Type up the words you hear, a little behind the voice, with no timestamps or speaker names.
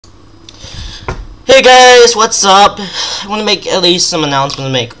Hey guys, what's up? I want to make at least some announcement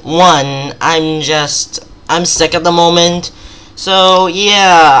to make. One, I'm sick at the moment. So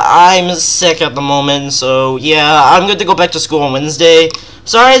yeah, I'm sick at the moment. So yeah, I'm going to go back to school on Wednesday.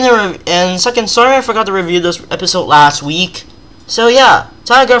 Sorry, and second, sorry I forgot to review this episode last week. So yeah,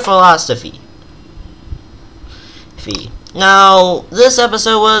 Tiger Philosophy. Now, this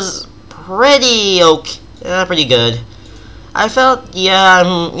episode was pretty okay, pretty good. I felt,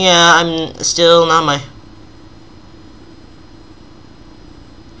 I'm still not my...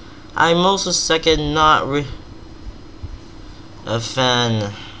 I'm also second, not a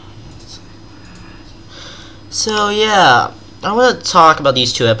fan. So yeah, I want to talk about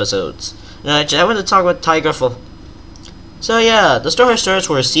these two episodes. Actually, I want to talk about Tiger Full. So yeah, the story starts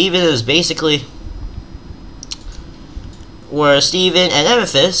where Steven and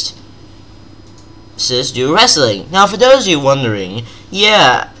Amethyst do wrestling. Now, for those of you wondering,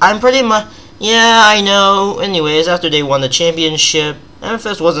 yeah, I know. Anyways, after they won the championship,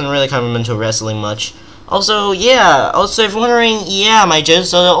 Amethyst wasn't really coming into wrestling much. Also, if you're wondering, yeah, my Jin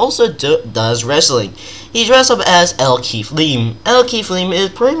also does wrestling. He's dressed up as El Kiflim. El Kiflim is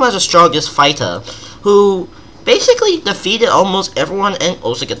pretty much the strongest fighter, who basically defeated almost everyone and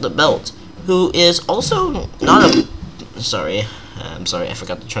also get the belt. Who is also not a... I'm sorry, I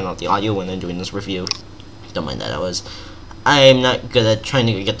forgot to turn off the audio when I'm doing this review. Don't mind that, I'm not good at trying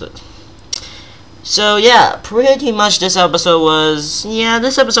to get the... So yeah, pretty much this episode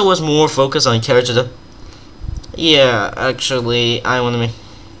was more focused on character. Yeah, actually, I want to make...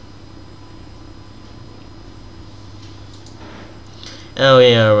 Oh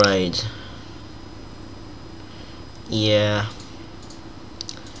yeah, right. Yeah.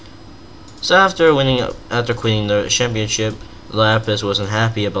 So after quitting the championship, Lapis wasn't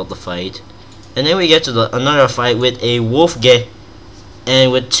happy about the fight, and then we get to another fight with a wolf gang,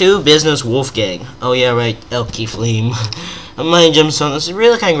 and with two business wolf gang. Oh yeah, right, El Kiflim. My Gemstone is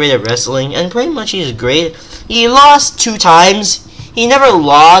really kind of great at wrestling, and pretty much he's great. He lost 2 times. He never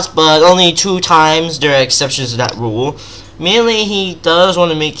lost, but only 2 times. There are exceptions to that rule. Mainly, he does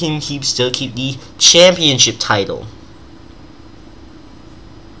want to make him still keep the championship title.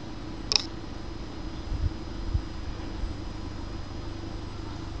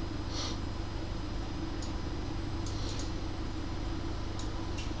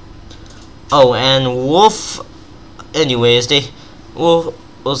 Oh, and Wolf, anyways, Wolf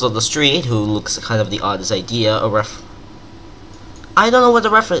was on the street, who looks kind of the oddest idea, I don't know what the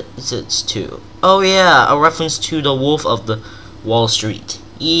reference is to. Oh yeah, a reference to the Wolf of the Wall Street.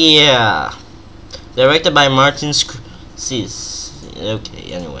 Yeah. Directed by Marcondes.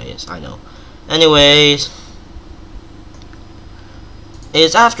 Okay, anyways, I know. Anyways,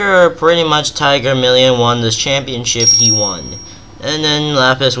 it's after pretty much Tiger Million won this championship, he won. And then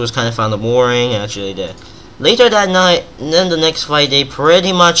Lapis was kind of found boring, actually. Later that night, and then the next fight, they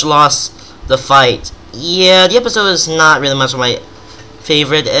pretty much lost the fight. Yeah, the episode is not really much of my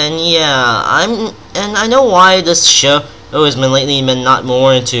favorite, and yeah, I know why this show has been lately been not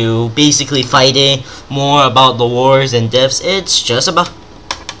more into basically fighting, more about the wars and deaths. It's just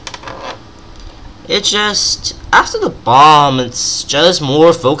after the bomb, it's just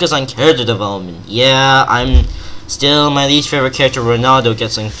more focused on character development. Yeah, still, my least favorite character, Ronaldo,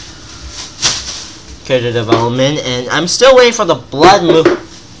 gets some character development, and I'm still waiting for the blood moon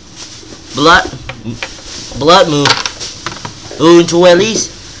to at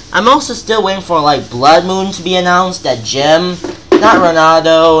least. I'm also still waiting for like Blood Moon to be announced. That gem, not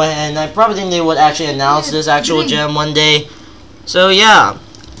Ronaldo, and I probably think they would actually announce this actual gem one day. So yeah,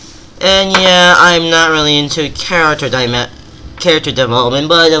 and yeah, I'm not really into character development,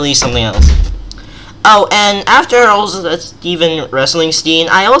 but at least something else. Oh, and after also the Steven wrestling scene,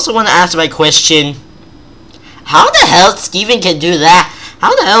 I also want to ask my question. How the hell Steven can do that?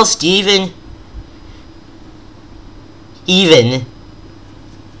 How the hell Steven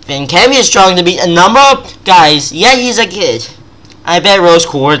can be strong to beat a number of guys? Yeah, he's a kid. I bet rose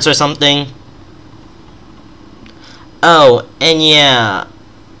quartz or something. Oh, and yeah.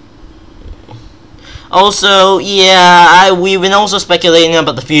 Also, yeah, we've been also speculating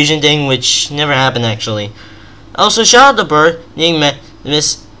about the fusion thing, which never happened actually. Also, shout out to Bird, named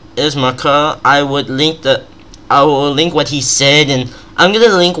Miss Ismarka. I will link what he said, and I'm gonna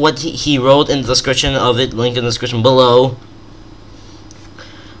link what he wrote in the description of it. Link in the description below.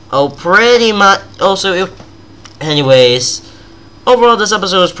 Oh, pretty much. Also, anyways, overall, this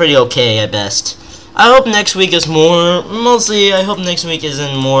episode was pretty okay at best. I hope next week is more. Mostly, I hope next week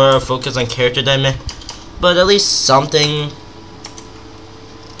isn't more focused on character dynamic. But at least something.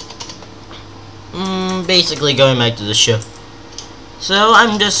 Basically going back to the show. So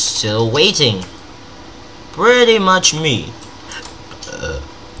I'm just still waiting. pretty much me.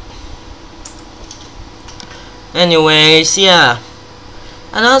 Anyways, yeah.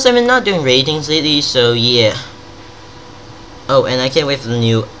 And also, I've been not doing ratings lately, so yeah. Oh, and I can't wait for the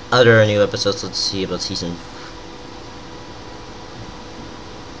new episodes. Let's see about season.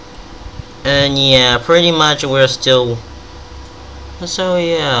 And yeah, pretty much we're still. So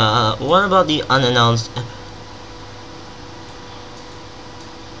yeah, what about the unannounced?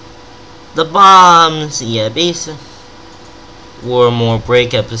 The bombs, yeah, basic. Or more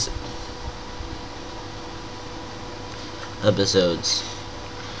break episodes.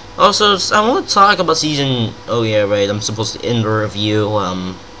 Also, I want to talk about season. Oh yeah, right. I'm supposed to end the review.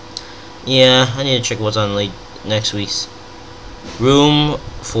 Yeah, I need to check what's on late next week's. Room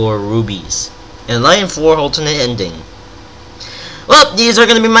for Rubies and Line 4 alternate ending. Well, these are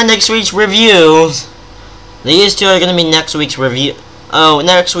gonna be my next week's reviews. These two are gonna be next week's review. Oh,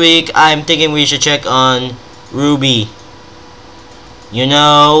 next week I'm thinking we should check on Ruby. You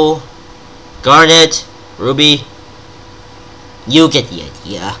know, Garnet, Ruby. You get the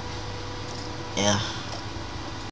idea. Yeah.